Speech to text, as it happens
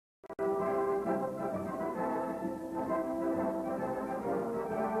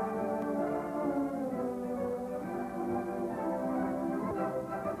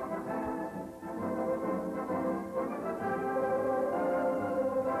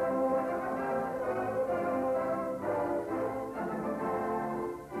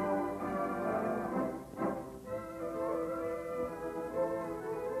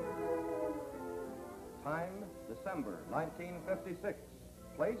December 1956.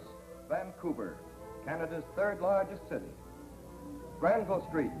 Place, Vancouver, Canada's third largest city. Granville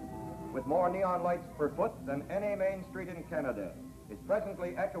Street, with more neon lights per foot than any main street in Canada, is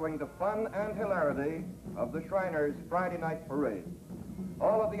presently echoing the fun and hilarity of the Shriners' Friday night parade.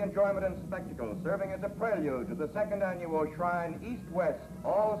 All of the enjoyment and spectacle serving as a prelude to the second annual Shrine East-West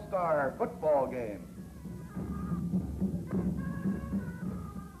All-Star football game.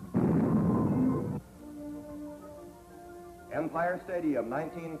 Empire Stadium,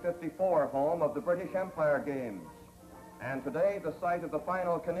 1954, home of the British Empire Games. And today, the site of the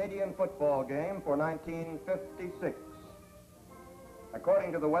final Canadian football game for 1956.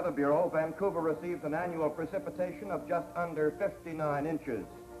 According to the Weather Bureau, Vancouver receives an annual precipitation of just under 59 inches.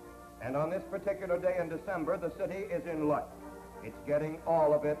 And on this particular day in December, the city is in luck. It's getting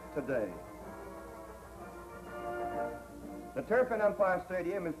all of it today. The turf in Empire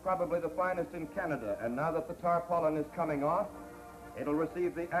Stadium is probably the finest in Canada, and now that the tarpaulin is coming off, it'll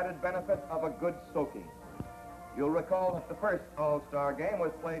receive the added benefit of a good soaking. You'll recall that the first All-Star game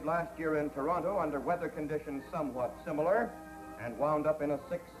was played last year in Toronto under weather conditions somewhat similar and wound up in a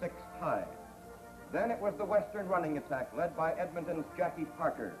 6-6 tie. Then it was the Western running attack led by Edmonton's Jackie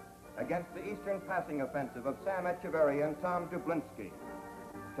Parker against the Eastern passing offensive of Sam Etcheverry and Tom Dublinsky.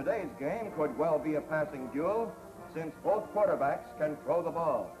 Today's game could well be a passing duel since both quarterbacks can throw the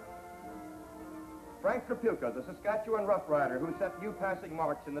ball. Frank Trapuka, the Saskatchewan Rough Rider who set new passing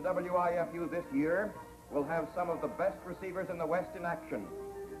marks in the WIFU this year, will have some of the best receivers in the West in action,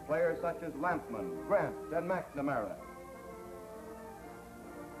 players such as Lampman, Grant, and McNamara.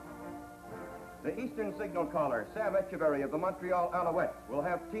 The Eastern signal caller, Sam Etcheverry of the Montreal Alouettes, will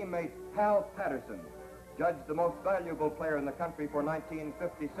have teammate Hal Patterson, judged the most valuable player in the country for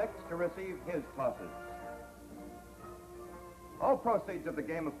 1956, to receive his tosses. All proceeds of the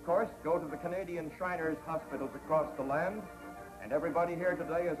game, of course, go to the Canadian Shriners hospitals across the land, and everybody here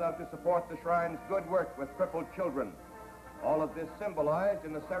today is out to support the Shrine's good work with crippled children. All of this symbolized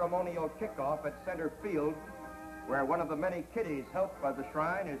in the ceremonial kickoff at center field, where one of the many kiddies helped by the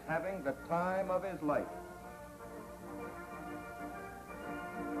Shrine is having the time of his life.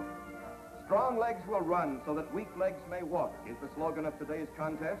 Strong legs will run so that weak legs may walk is the slogan of today's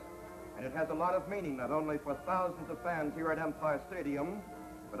contest. And it has a lot of meaning not only for thousands of fans here at Empire Stadium,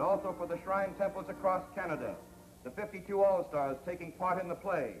 but also for the Shrine temples across Canada, the 52 All-Stars taking part in the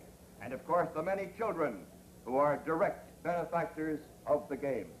play, and of course the many children who are direct benefactors of the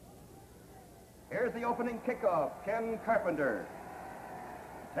game. Here's the opening kickoff, Ken Carpenter.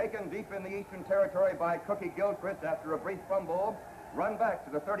 Taken deep in the Eastern Territory by Cookie Gilchrist after a brief fumble, run back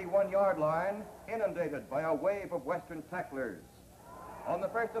to the 31-yard line, inundated by a wave of Western tacklers. On the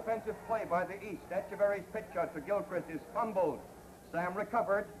first offensive play by the East, Etcheverry's pitch out to Gilchrist is fumbled. Sam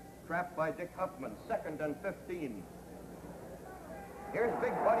recovered, trapped by Dick Huffman, 2nd and 15. Here's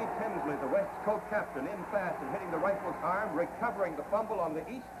big Buddy Tinsley, the West co-captain, in fast and hitting the rifle's arm, recovering the fumble on the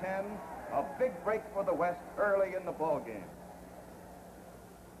East 10. A big break for the West early in the ball game.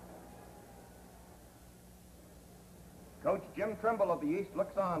 Coach Jim Trimble of the East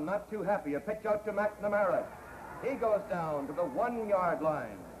looks on, not too happy. A pitch out to McNamara. He goes down to the 1-yard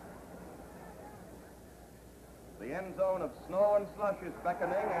line. The end zone of snow and slush is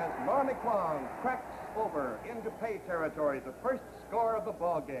beckoning as Normie Kwong cracks over into pay territory, the first score of the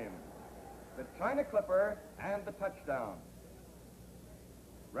ball game. The China Clipper and the touchdown.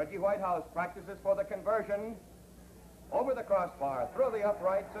 Reggie Whitehouse practices for the conversion. Over the crossbar, through the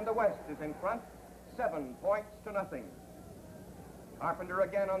uprights, and the West is in front, 7 points to nothing. Carpenter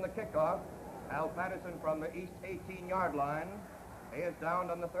again on the kickoff. Al Patterson from the East 18-yard line. He is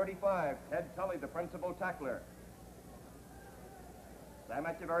down on the 35. Ted Tully, the principal tackler. Sam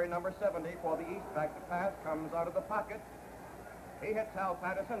Etcheverry, number 70, for the East, back to pass, comes out of the pocket. He hits Al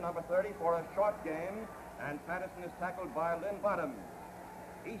Patterson, number 30, for a short gain, and Patterson is tackled by Lynn Bottoms.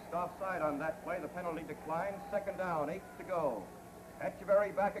 East offside on that play. The penalty declines. 2nd down, 8 to go.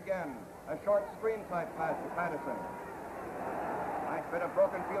 Etcheverry back again. A short screen-type pass to Patterson. Nice bit of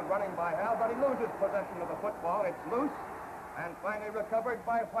broken field running by Hal, but he loses possession of the football. It's loose and finally recovered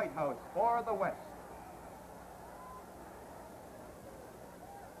by Whitehouse for the West.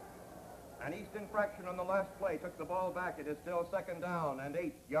 An East infraction on the last play took the ball back. It is still 2nd down and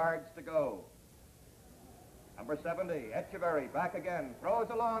 8 yards to go. Number 70, Etcheverry, back again. Throws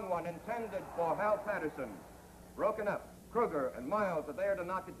a long one intended for Hal Patterson. Broken up. Kruger and Miles are there to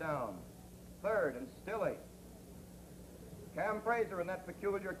knock it down. 3rd and still 8. Cam Fraser in that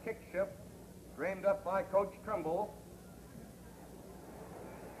peculiar kick shift, framed up by Coach Trimble.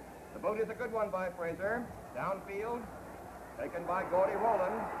 The boot is a good one by Fraser. Downfield, taken by Gordy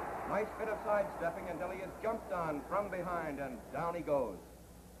Rowland. Nice bit of sidestepping until he is jumped on from behind, and down he goes.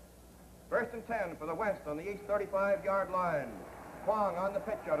 1st and 10 for the West on the East 35-yard line. Kwong on the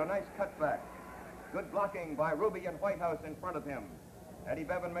pitch out, a nice cutback. Good blocking by Ruby and Whitehouse in front of him. Eddie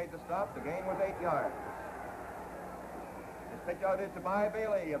Bevan made the stop. The gain was 8 yards. His pitch out is to By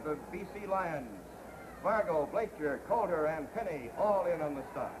Bailey of the BC Lions. Fargo, Blacher, Coulter, and Penny all in on the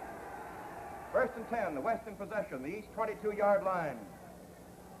stop. 1st and 10, the West in possession, the East 22-yard line.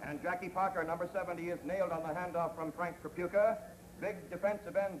 And Jackie Parker, number 70, is nailed on the handoff from Frank Trapuka. Big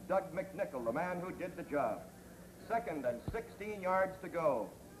defensive end Doug McNichol, the man who did the job. 2nd and 16 yards to go.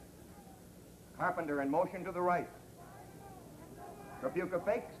 Carpenter in motion to the right. Trapuka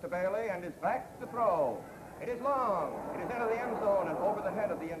fakes to Bailey and is back to throw. It is long. It is into the end zone and over the head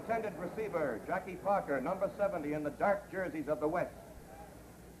of the intended receiver, Jackie Parker, number 70, in the dark jerseys of the West.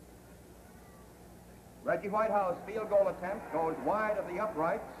 Reggie Whitehouse field goal attempt goes wide of the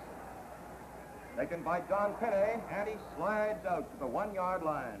uprights. Taken by Don Pinney, and he slides out to the 1-yard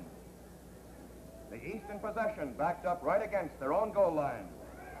line. The East in possession, backed up right against their own goal line.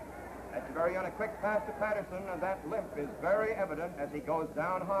 Echeverry on a quick pass to Patterson, and that limp is very evident as he goes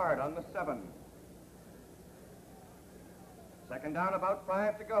down hard on the 7. 2nd down, about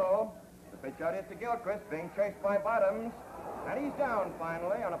 5 to go. The pitch out is to Gilchrist, being chased by Bottoms, and he's down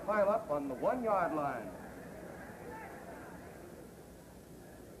finally on a pile-up on the 1-yard line.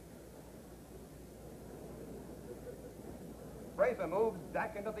 Fraser moves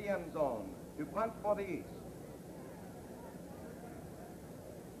back into the end zone to punt for the East.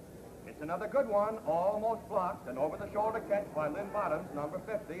 It's another good one, almost blocked, and over-the-shoulder catch by Lynn Bottoms, number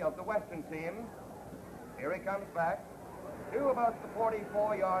 50 of the Western team. Here he comes back to about the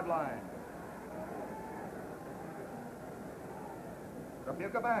 44-yard line.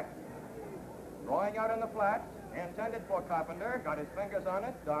 Trapuka back. Throwing out in the flat, intended for Carpenter, got his fingers on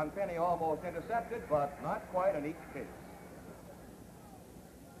it. Don Penny almost intercepted, but not quite in each case.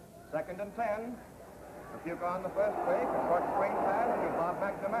 2nd and 10. Trapuka on the first fake, a short screen pass to Bob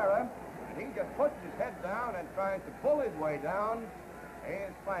McNamara, and he just puts his head down and tries to pull his way down. He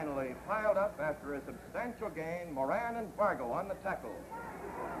is finally piled up after a substantial gain. Moran and Fargo on the tackle.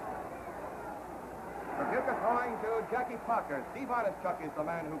 Trapuka throwing to Jackie Parker. Steve Honestchuk is the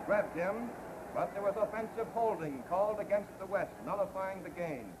man who grabbed him, but there was offensive holding called against the West, nullifying the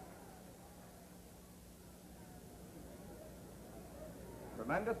gain.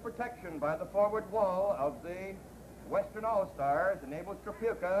 Tremendous protection by the forward wall of the Western All-Stars enables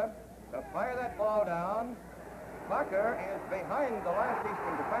Trapuka to fire that ball down. Parker is behind the last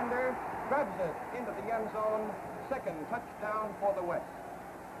Eastern defender, grabs it into the end zone. 2nd touchdown for the West.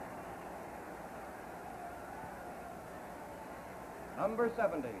 Number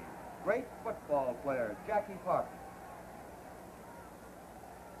 70, great football player, Jackie Parker.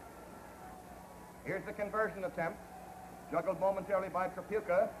 Here's the conversion attempt. Juggled momentarily by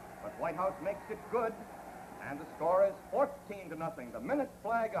Trapuka, but Whitehouse makes it good, and the score is 14-0. The minute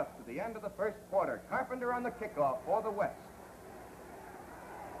flag up to the end of the first quarter. Carpenter on the kickoff for the West.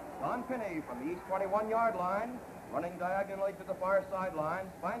 Don Penny from the East 21-yard line, running diagonally to the far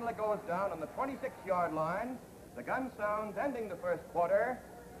sideline, finally goes down on the 26-yard line. The gun sounds ending the first quarter.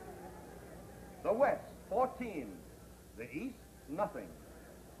 The West 14, the East nothing.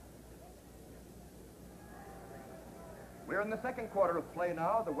 We're in the second quarter of play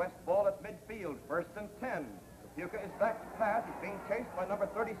now. The West ball at midfield, 1st and 10. Trapuka is back to pass. He's being chased by number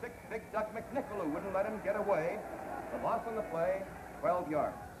 36, Big Duck McNichol, who wouldn't let him get away. The loss on the play, 12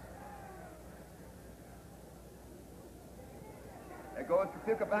 yards. There goes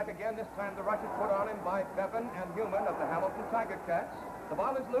Trapuka back again. This time the rush is put on him by Bevan and Newman of the Hamilton Tiger Cats. The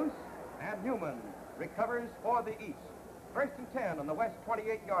ball is loose, and Newman recovers for the East. 1st and 10 on the West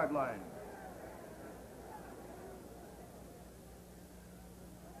 28-yard line.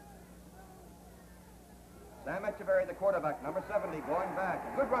 Sam Echeverry, the quarterback, number 70, going back.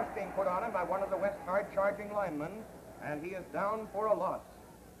 A good rush being put on him by one of the West hard-charging linemen, and he is down for a loss.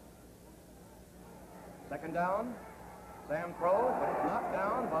 2nd down, Sam throws, but it's knocked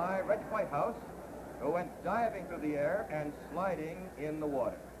down by Reg Whitehouse, who went diving through the air and sliding in the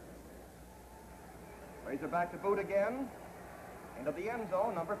water. Razor back to boot again. Into the end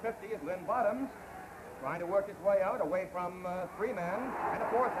zone, number 50 is Lynn Bottoms, trying to work his way out, away from 3 men, and a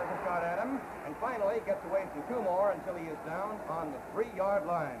 4th has a shot at him, and finally gets away from 2 more until he is down on the 3-yard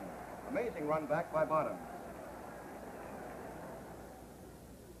line. Amazing run back by Bottoms.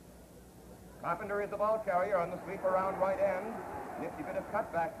 Carpenter is the ball carrier on the sweep around right end. Nifty bit of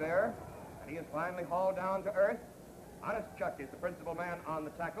cutback there, and he is finally hauled down to earth. Honestchuk is the principal man on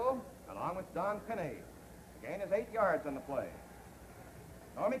the tackle, along with Don Pinney. The gain is 8 yards on the play.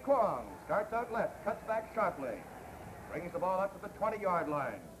 Normie Kwong starts out left, cuts back sharply, brings the ball up to the 20-yard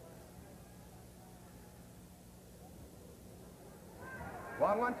line.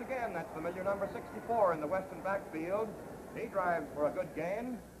 Kwong once again, that's familiar number 64 in the western backfield. He drives for a good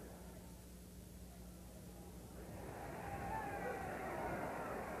gain.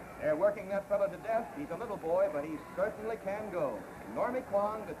 They're working that fellow to death. He's a little boy, but he certainly can go. Normie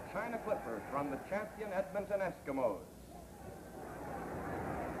Kwong, the China Clipper from the champion Edmonton Eskimos.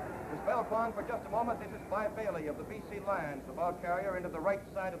 To spell Kwong for just a moment, this is Clive Bailey of the BC Lions, the ball carrier into the right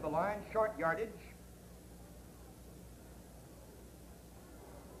side of the line, short yardage.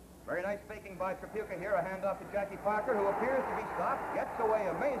 Very nice faking by Trapuka here, a handoff to Jackie Parker, who appears to be stopped, gets away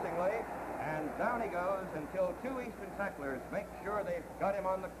amazingly, and down he goes until two Eastern tacklers make sure they've got him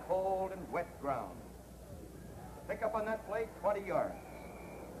on the cold and wet ground. Pick up on that play, 20 yards.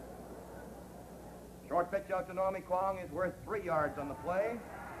 Short pitch out to Normie Kwong is worth 3 yards on the play.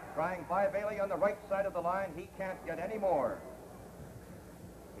 Trying Clive Bailey on the right side of the line, he can't get any more.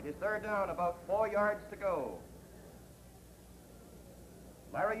 It is third down, about 4 yards to go.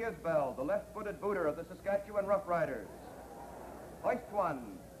 Larry Isbell, the left-footed booter of the Saskatchewan Roughriders. Hoist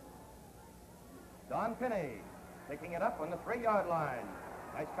one. Don Pinney picking it up on the 3-yard line.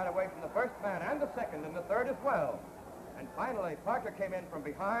 Nice cut away from the first man and the second and the third as well. And finally, Parker came in from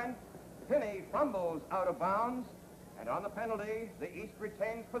behind. Pinney fumbles out of bounds. And on the penalty, the East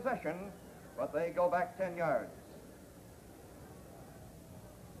retains possession, but they go back 10 yards.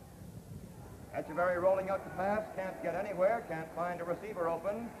 Etcheverry rolling out the pass, can't get anywhere, can't find a receiver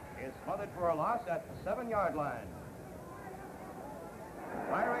open, is smothered for a loss at the 7-yard line.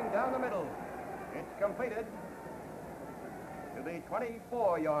 Firing down the middle. It's completed to the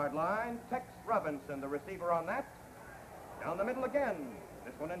 24-yard line. Tex Robinson, the receiver on that. Down the middle again.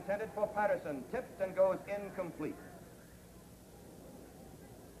 This one intended for Patterson, tipped and goes incomplete.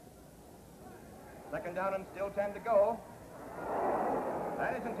 Second down and still 10 to go.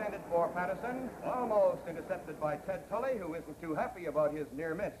 That is intended for Patterson, almost intercepted by Ted Tully, who isn't too happy about his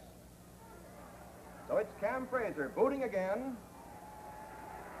near miss. So it's Cam Fraser booting again,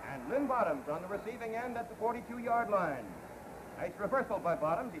 and Lynn Bottoms on the receiving end at the 42-yard line. Nice reversal by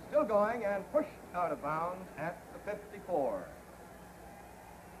Bottoms. He's still going and pushed out of bounds at the 54.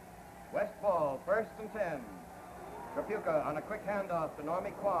 West ball, first and 10. Trapuka on a quick handoff to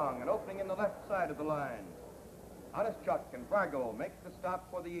Normie Kwong, an opening in the left side of the line. Honest Chuck and Fargo make the stop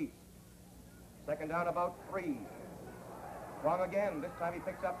for the East. Second down, about 3. Kwong again. This time he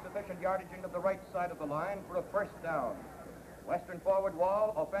picks up sufficient yardage into the right side of the line for a first down. Western forward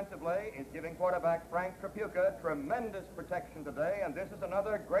wall, offensively, is giving quarterback Frank Trapuka tremendous protection today, and this is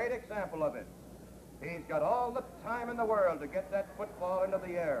another great example of it. He's got all the time in the world to get that football into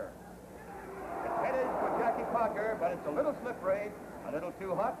the air. It's headed for Jackie Parker, but it's a little slippery, a little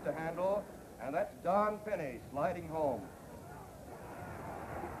too hot to handle, and that's Don Pinney sliding home.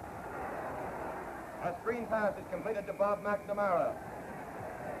 A screen pass is completed to Bob McNamara.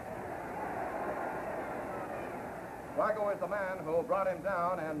 Fargo is the man who brought him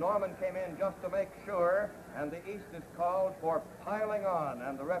down, and Norman came in just to make sure, and the East is called for piling on,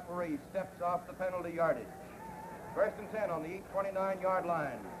 and the referee steps off the penalty yardage. First and 10 on the East 29-yard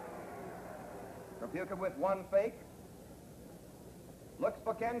line. Trapuka with one fake. Looks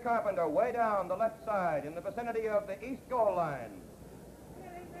for Ken Carpenter way down the left side in the vicinity of the East goal line.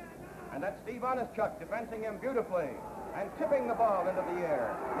 And that's Steve Honestchuck defensing him beautifully and tipping the ball into the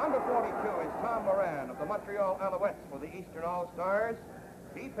air. Number 42 is Tom Moran of the Montreal Alouettes for the Eastern All-Stars.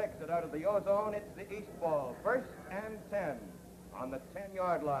 He picks it out of the O-zone. It's the East ball. First and 10 on the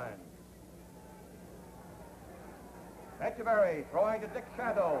 10-yard line. Etcheverry throwing to Dick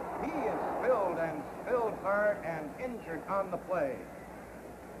Shadow. He is spilled hard and injured on the play.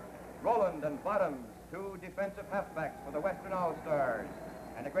 Roland and Bottoms, two defensive halfbacks for the Western All-Stars.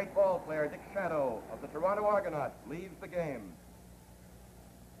 And a great ball player, Dick Shadow of the Toronto Argonauts, leaves the game.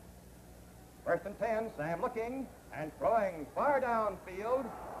 First and 10, Sam looking and throwing far downfield.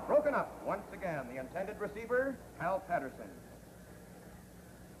 Broken up once again. The intended receiver, Hal Patterson.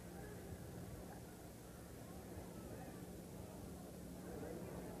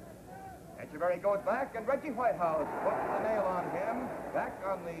 Etcheverry goes back, and Reggie Whitehouse puts the nail on him back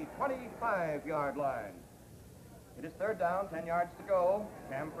on the 25-yard line. It is third down, 10 yards to go.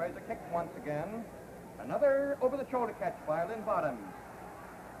 Cam Fraser kicks once again. Another over-the-shoulder catch by Lynn Bottoms.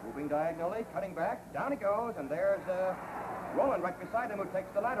 Moving diagonally, cutting back, down he goes, and there's Roland right beside him who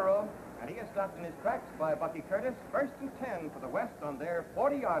takes the lateral, and he is stopped in his tracks by Bucky Curtis. First and 10 for the West on their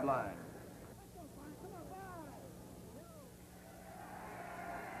 40-yard line.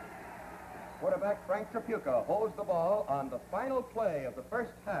 Quarterback Frank Tripucka holds the ball on the final play of the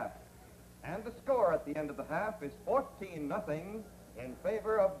first half. And the score at the end of the half is 14-0 in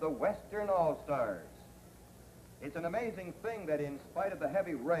favor of the Western All-Stars. It's an amazing thing that in spite of the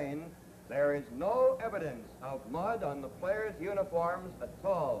heavy rain, there is no evidence of mud on the players' uniforms at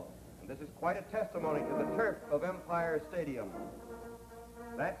all. And this is quite a testimony to the turf of Empire Stadium.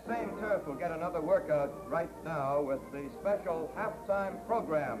 That same turf will get another workout right now with the special halftime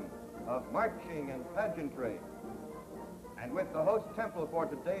program of marching and pageantry. And with the host temple for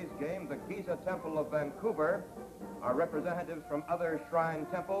today's game, the Giza Temple of Vancouver, are representatives from other shrine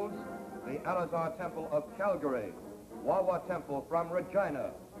temples, the ALLSTAR Temple of Calgary, Wawa Temple from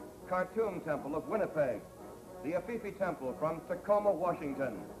Regina, Khartoum Temple of Winnipeg, the Afifi Temple from Tacoma,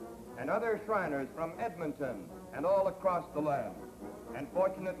 Washington, and other Shriners from Edmonton and all across the land. And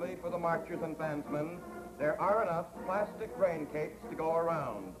fortunately for the marchers and bandsmen, there are enough plastic rain capes to go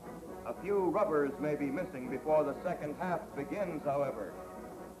around. A few rubbers may be missing before the second half begins, however.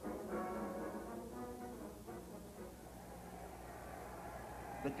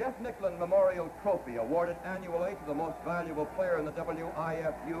 The Jeff Nicklin Memorial Trophy, awarded annually to the most valuable player in the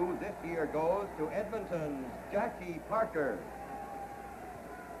WIFU, this year goes to Edmonton's Jackie Parker.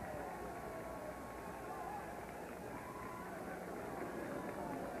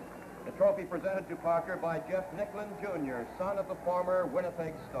 The trophy presented to Parker by Jeff Nicklin Jr., son of the former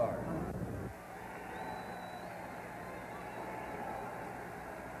Winnipeg Star.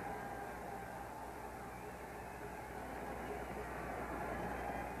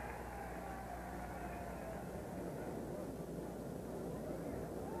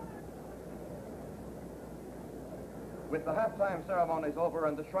 With the halftime ceremonies over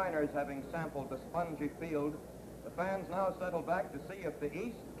and the Shriners having sampled the spongy field, the fans now settle back to see if the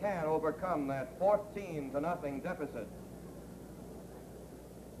East can overcome that 14-0 deficit.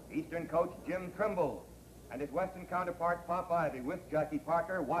 Eastern coach Jim Trimble and his Western counterpart Pop Ivy with Jackie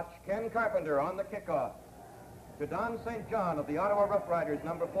Parker watch Ken Carpenter on the kickoff. To Don St. John of the Ottawa Rough Riders,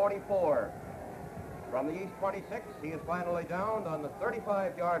 number 44. From the East 26, he is finally downed on the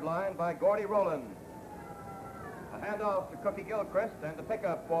 35-yard line by Gordy Rowland. A handoff to Cookie Gilchrist, and the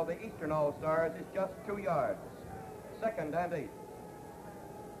pickup for the Eastern All-Stars is just 2 yards. 2nd and 8.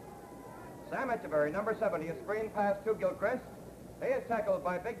 Sam Etcheverry, number 70, a screen pass to Gilchrist. He is tackled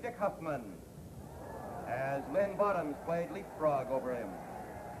by Big Dick Huffman as Lynn Bottoms played leapfrog over him.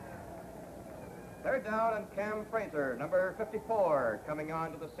 3rd down, and Cam Fraser, number 54, coming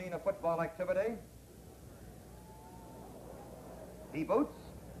on to the scene of football activity. He boots.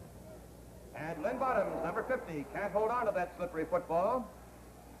 And Lynn Bottoms, number 50, can't hold on to that slippery football.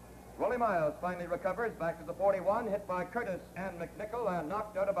 Rolly Miles finally recovers back to the 41, hit by Curtis and McNichol and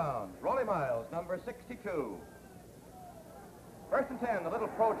knocked out of bounds. Rolly Miles, number 62. 1st and 10, the little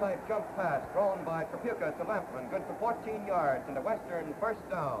pro-type jump pass thrown by Tripucka to Lampman, good for 14 yards and a Western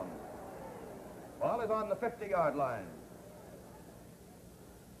 1st down. Ball is on the 50-yard line.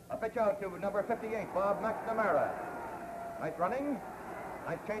 A pitch out to number 58, Bob McNamara. Nice running.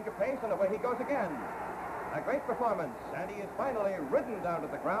 Nice change of pace, and away he goes again. A great performance, and he is finally ridden down to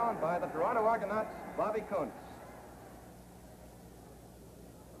the ground by the Toronto Argonauts' Bobby Kuntz.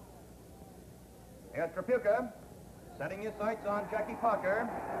 Here's Tripucka, setting his sights on Jackie Parker,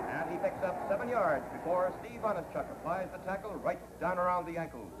 and he picks up 7 yards before Steve Onischuk applies the tackle right down around the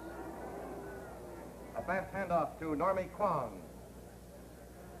ankles. A fast handoff to Normie Kwong.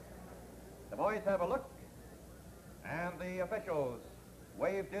 The boys have a look, and the officials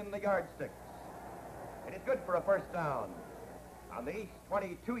waved in the yardsticks. It is good for a 1st down on the East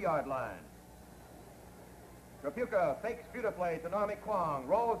 22-yard line. Tripucka fakes beautifully to Normie Kwong,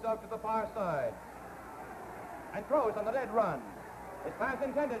 rolls out to the far side, and throws on the dead run. His pass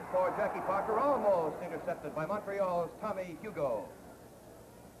intended for Jackie Parker, almost intercepted by Montreal's Tommy Hugo.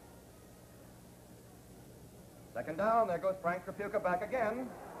 2nd down, there goes Frank Tripucka back again.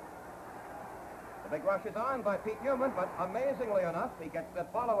 The big rush is on by Pete Newman, but amazingly enough, he gets the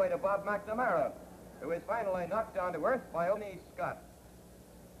follow-away to Bob McNamara, who is finally knocked down to earth by Oni Scott.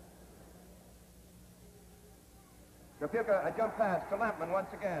 Tripucka, a jump pass to Lampman once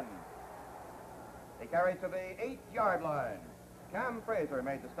again. He carries to the 8-yard line. Cam Fraser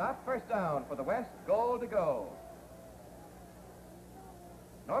made the stop. 1st down for the West, goal to go.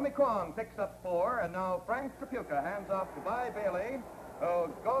 Normie Kwong picks up 4, and now Frank Tripucka hands off to By Bailey,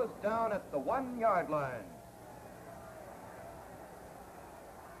 who goes down at the 1-yard line.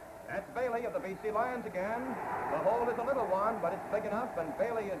 That's Bailey of the BC Lions again. The hole is a little one, but it's big enough, and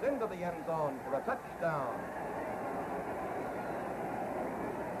Bailey is into the end zone for a touchdown.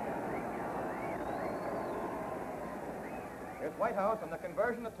 It's Whitehouse on the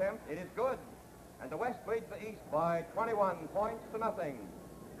conversion attempt. It is good. And the West leads the East by 21 points to nothing.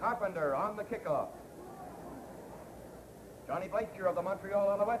 Carpenter on the kickoff. Johnny Blacher of the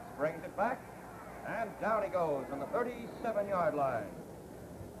Montreal Alouettes brings it back. And down he goes on the 37-yard line.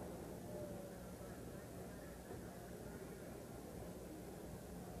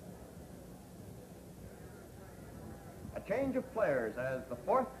 A change of players as the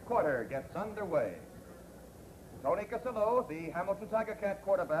fourth quarter gets underway. Tony Casillo, the Hamilton Tiger Cat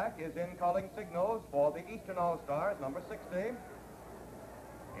quarterback, is in calling signals for the Eastern All-Stars, number 60.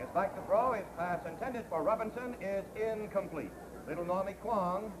 He is back to throw. His pass intended for Robinson is incomplete. Little Normie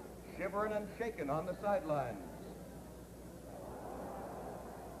Kwong shivering and shaking on the sidelines.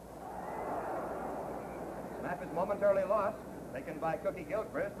 Snap is momentarily lost. Taken by Cookie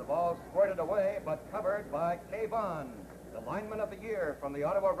Gilchrist. The ball squirted away, but covered by Kay Vaughn, the lineman of the year from the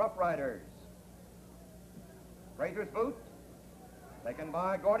Ottawa Rough Riders. Fraser's boot, taken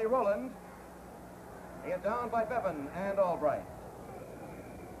by Gordy Rowland. He is down by Bevan and Albright.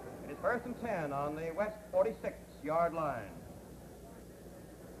 It is 1st and 10 on the West 46-yard line.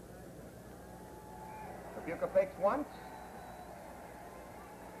 Kapuka fakes once.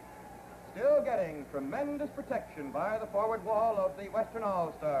 Still getting tremendous protection by the forward wall of the Western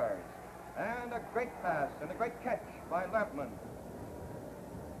All-Stars. And a great pass and a great catch by Lampman.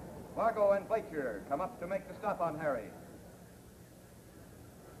 Fargo and Blacher come up to make the stop on Harry.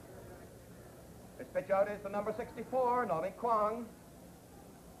 His pitch out is the number 64, Normie Kwong.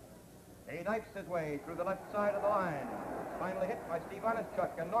 He knifes his way through the left side of the line. It's finally hit by Steve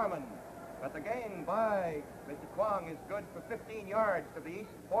Onischuk and Norman. But the gain by Mr. Kwong is good for 15 yards to the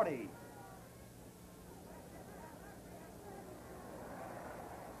East 40.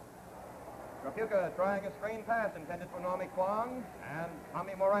 Kapuka trying a screen pass intended for Normie Kwong, and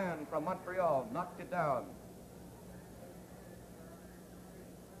Tommy Moran from Montreal knocked it down.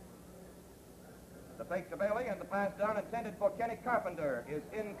 The fake to Bailey and the pass down intended for Kenny Carpenter is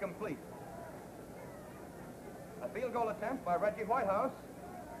incomplete. A field goal attempt by Reggie Whitehouse.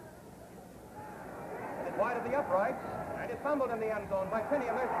 It is wide of the uprights, and it's fumbled in the end zone by Penny,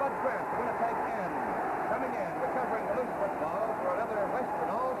 and there's Bud Grant, the Winnipeg end, coming in, recovering the loose football for another Western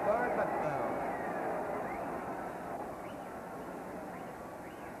All-Star touchdown.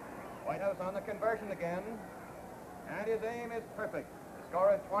 Whitehouse on the conversion again, and his aim is perfect. The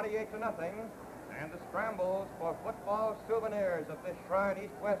score is 28-0, and the scrambles for football souvenirs of this Shrine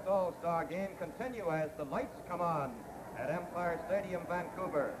East-West All-Star game continue as the lights come on at Empire Stadium,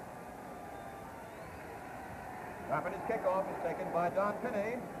 Vancouver. Carpenter's kickoff is taken by Don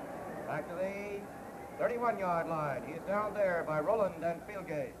Pinney. Back to the 31-yard line. He is down there by Rowland and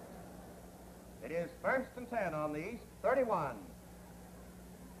Fieldgate. It is 1st and 10 on the East 31.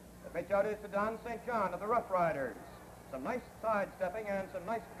 The pitch out is to Don St. John of the Rough Riders. Some nice sidestepping and some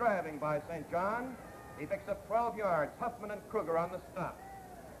nice driving by St. John. He picks up 12 yards. Huffman and Kruger on the stop.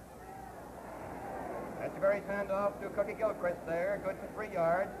 Etcheverry's handoff to Cookie Gilchrist there. Good for 3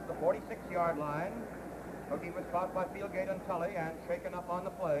 yards to the 46-yard line. Cookie was caught by Fieldgate and Tully and shaken up on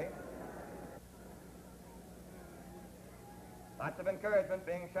the play. Lots of encouragement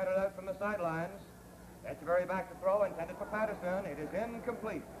being shouted out from the sidelines. Etcheverry back to throw, intended for Patterson. It is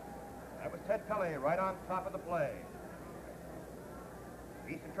incomplete. That was Ted Tully right on top of the play.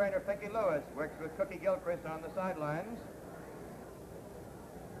 Eastern trainer Pinky Lewis works with Cookie Gilchrist on the sidelines.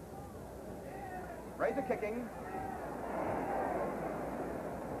 Fraser kicking.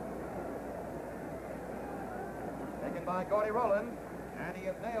 Taken by Gordy Rowland, and he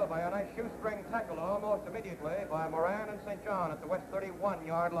is nailed by a nice shoestring tackle almost immediately by Moran and St. John at the West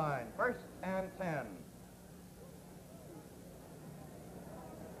 31-yard line. 1st and 10.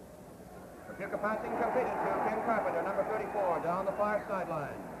 Kapuka passing completed to Ken Carpenter, number 34, down the far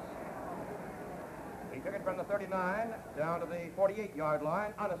sidelines. He took it from the 39 down to the 48-yard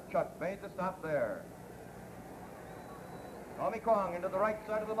line. Onischuk made the stop there. Normie Kwong into the right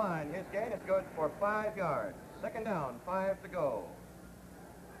side of the line. His gain is good for 5 yards. 2nd down, 5 to go.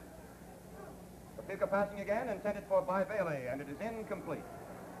 Kapuka passing again, intended for by Bailey, and it is incomplete.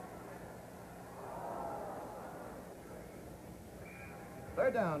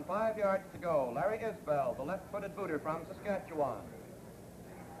 Third down, 5 yards to go. Larry Isbell, the left-footed booter from Saskatchewan.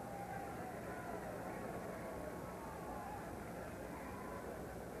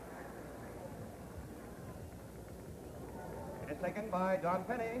 It is taken by Don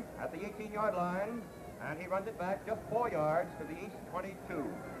Penny at the 18-yard line, and he runs it back just 4 yards to the East 22.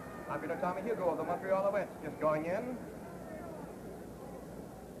 Popular Tommy Hugo of the Montreal Alouettes just going in.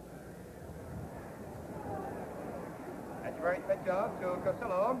 very pitch out to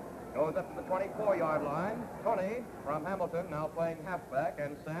Casillo. Goes up to the 24-yard line. Tony from Hamilton now playing halfback,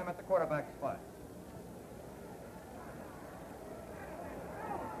 and Sam at the quarterback spot.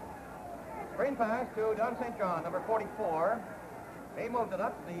 Screen pass to Don St. John, number 44. He moves it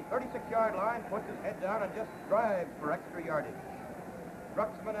up to the 36-yard line, puts his head down, and just drives for extra yardage.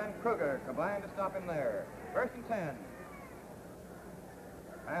 Drucksmann and Kruger combine to stop him there. 1st and 10.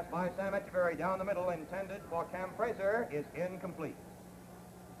 Pass by Sam Etcheverry down the middle, intended for Cam Fraser, is incomplete.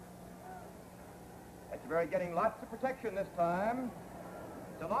 Etcheverry getting lots of protection this time.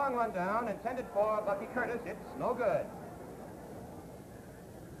 It's a long run down, intended for Bucky Curtis. It's no good.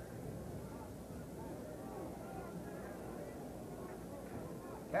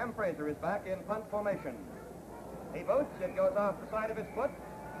 Cam Fraser is back in punt formation. He boots, it goes off the side of his foot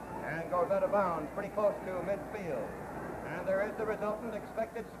and goes out of bounds pretty close to midfield. And there is the resultant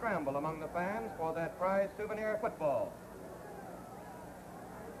expected scramble among the fans for that prize souvenir football.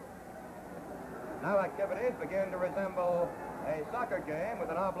 Now activities begin to resemble a soccer game with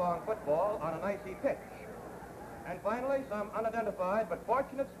an oblong football on an icy pitch. And finally, some unidentified but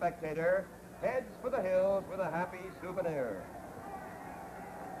fortunate spectator heads for the hills with a happy souvenir.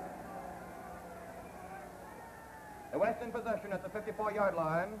 The West in possession at the 54-yard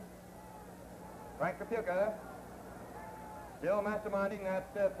line. Frank Kapuka still masterminding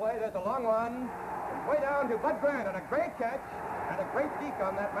that play. There's a long one. It's way down to Bud Grant, and a great catch and a great deke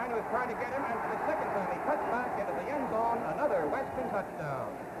on that man who was trying to get him. And for the second time, he cuts back into the end zone. Another Western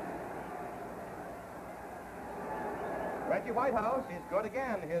touchdown. Reggie Whitehouse is good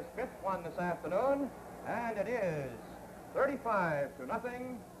again. His 5th one this afternoon. And it is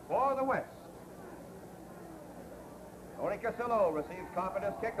 35-0 for the West. Tony Casillo receives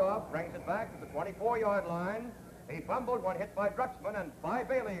Carpenter's kickoff, brings it back to the 24-yard line. He fumbled when hit by Drucksmann, and By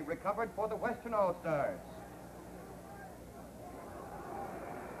Bailey recovered for the Western All-Stars.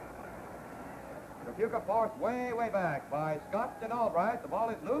 Kapuka forced way back by Scott and Albright. The ball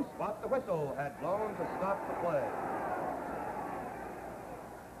is loose, but the whistle had blown to stop the play.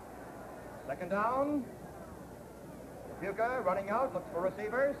 2nd down. Kapuka running out, looks for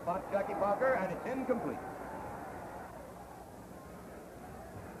receivers, spots Jackie Parker, and it's incomplete.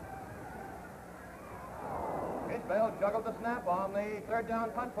 Isbell juggled the snap on the 3rd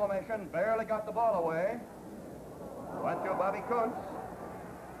down punt formation, barely got the ball away. Went to Bobby Kuntz.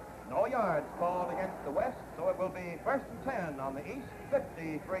 No yards called against the West, so it will be 1st and 10 on the East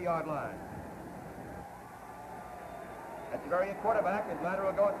 53-yard line. Etcheverry at quarterback. His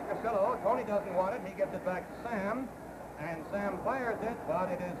lateral goes to Casillo. Tony doesn't want it. He gives it back to Sam. And Sam fires it, but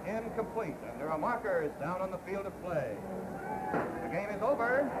it is incomplete. And there are markers down on the field of play. The game is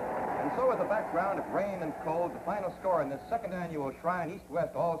over. And so with the background of rain and cold, the final score in this 2nd annual Shrine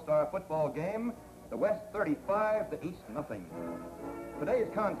East-West All-Star football game, the West 35, the East nothing. Today's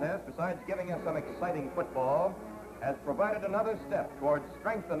contest, besides giving us some exciting football, has provided another step towards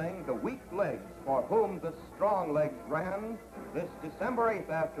strengthening the weak legs for whom the strong legs ran this December 8th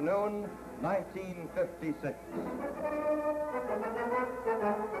afternoon, 1956.